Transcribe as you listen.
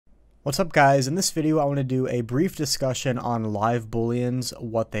What's up guys, in this video I want to do a brief discussion on live booleans,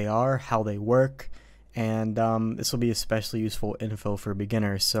 what they are, how they work, and this will be especially useful info for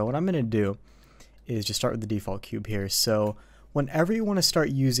beginners. So what I'm going to do is just start with the default cube here. So whenever you want to start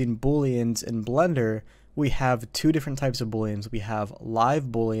using booleans in Blender, we have two different types of booleans. We have live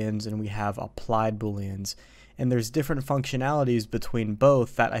booleans and we have applied booleans. And there's different functionalities between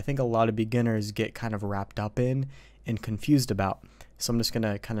both that I think a lot of beginners get kind of wrapped up in and confused about. So I'm just going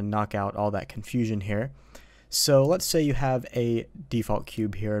to kind of knock out all that confusion here. So let's say you have a default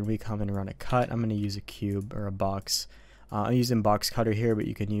cube here and we come and run a cut. I'm going to use a cube or a box. I'm using box cutter here, but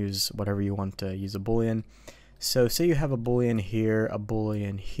you can use whatever you want to use a boolean. So say you have a boolean here,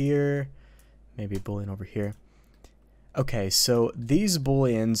 maybe a boolean over here. Okay, so these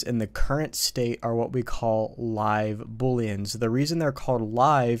booleans in the current state are what we call live booleans. The reason they're called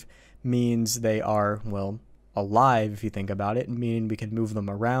live means they are, well, alive if you think about it, meaning we can move them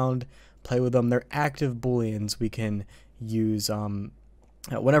around, play with them. They're active booleans we can use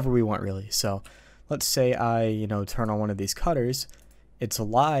whenever we want really. So let's say I turn on one of these cutters. It's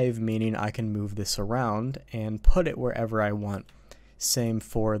alive, meaning I can move this around and put it wherever I want. Same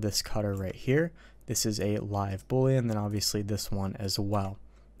for this cutter right here. This is a live boolean, then obviously this one as well.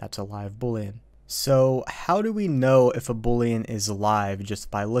 That's a live boolean. So how do we know if a boolean is live just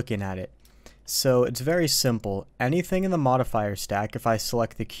by looking at it? So it's very simple. Anything in the modifier stack, if I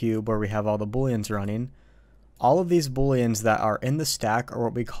select the cube where we have all the booleans running, all of these booleans that are in the stack are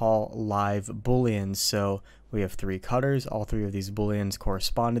what we call live booleans. So we have three cutters. All three of these booleans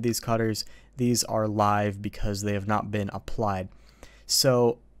correspond to these cutters. These are live because they have not been applied.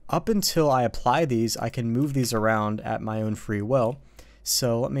 So up until I apply these, I can move these around at my own free will.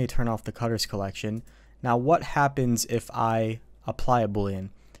 So let me turn off the cutters collection. Now what happens if I apply a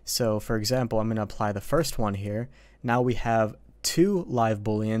boolean? So for example, I'm going to apply the first one here. Now we have two live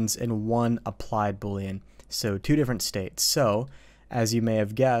booleans and one applied boolean. So two different states. So as you may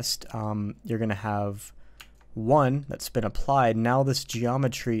have guessed, you're going to have one that's been applied. Now this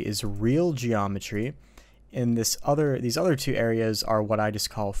geometry is real geometry. And these other two areas are what I just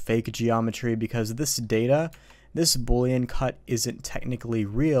call fake geometry, because this data, this boolean cut isn't technically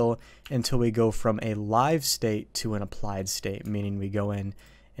real until we go from a live state to an applied state, meaning we go in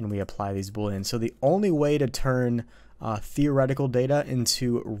and we apply these booleans. So the only way to turn theoretical data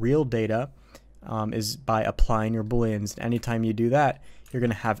into real data is by applying your booleans. Anytime you do that, you're going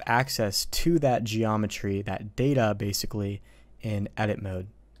to have access to that geometry, that data basically, in edit mode.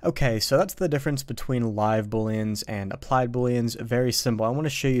 Okay, so that's the difference between live booleans and applied booleans. Very simple. I want to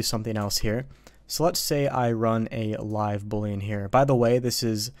show you something else here. So let's say I run a live boolean here. By the way, this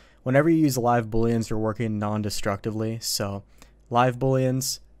is whenever you use live booleans, you're working non-destructively. So live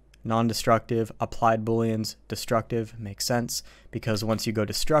booleans, non-destructive, applied booleans, destructive. Makes sense, because once you go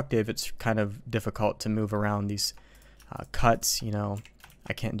destructive, it's kind of difficult to move around these cuts.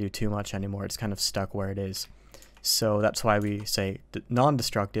 I can't do too much anymore. It's kind of stuck where it is. So that's why we say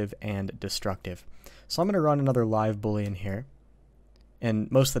non-destructive and destructive. So I'm going to run another live boolean here.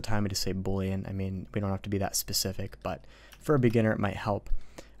 And most of the time we just say boolean. I mean, we don't have to be that specific, but for a beginner it might help.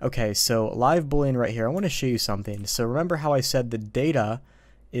 Okay, so live boolean right here. I want to show you something. So remember how I said the data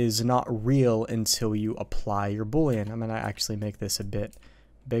is not real until you apply your boolean. I'm going to actually make this a bit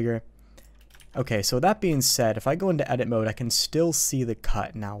bigger. Okay, so that being said, if I go into edit mode, I can still see the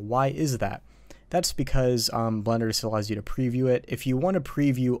cut. Now, why is that? That's because Blender still allows you to preview it. If you want to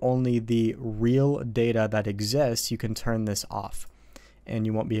preview only the real data that exists, you can turn this off, and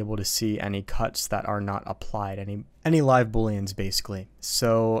you won't be able to see any cuts that are not applied, any live booleans basically.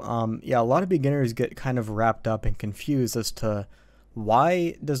 So yeah, a lot of beginners get kind of wrapped up and confused as to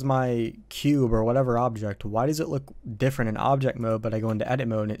why does my cube or whatever object, why does it look different in object mode, but I go into edit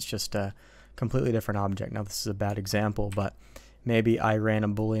mode and it's just a completely different object. Now this is a bad example, but maybe I ran a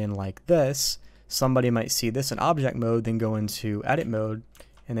boolean like this. Somebody might see this in object mode, then go into edit mode,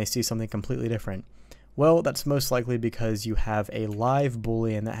 and they see something completely different. Well, that's most likely because you have a live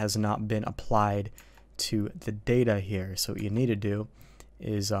boolean that has not been applied to the data here. So what you need to do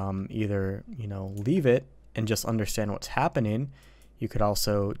is either leave it and just understand what's happening. You could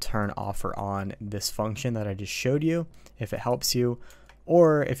also turn off or on this function that I just showed you if it helps you.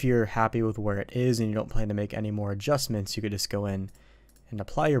 Or if you're happy with where it is and you don't plan to make any more adjustments, you could just go in and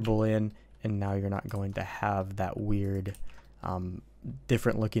apply your boolean, and now you're not going to have that weird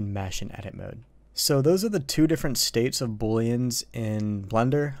different looking mesh in edit mode. So those are the two different states of booleans in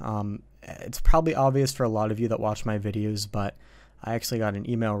Blender. It's probably obvious for a lot of you that watch my videos, but I actually got an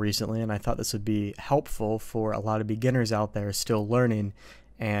email recently and I thought this would be helpful for a lot of beginners out there still learning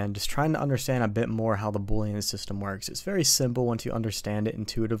and just trying to understand a bit more how the Boolean system works. It's very simple once you understand it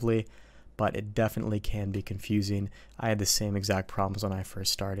intuitively, but it definitely can be confusing. I had the same exact problems when I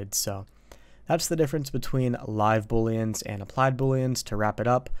first started. So that's the difference between live Booleans and applied Booleans. To wrap it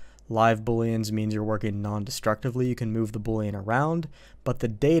up, live Booleans means you're working non-destructively. You can move the Boolean around, but the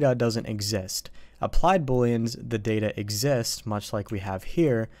data doesn't exist. Applied Booleans, the data exists, much like we have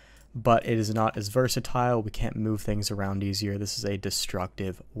here, but it is not as versatile. We can't move things around easier. This is a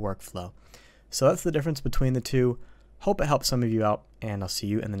destructive workflow. So that's the difference between the two. Hope it helps some of you out, and I'll see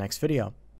you in the next video.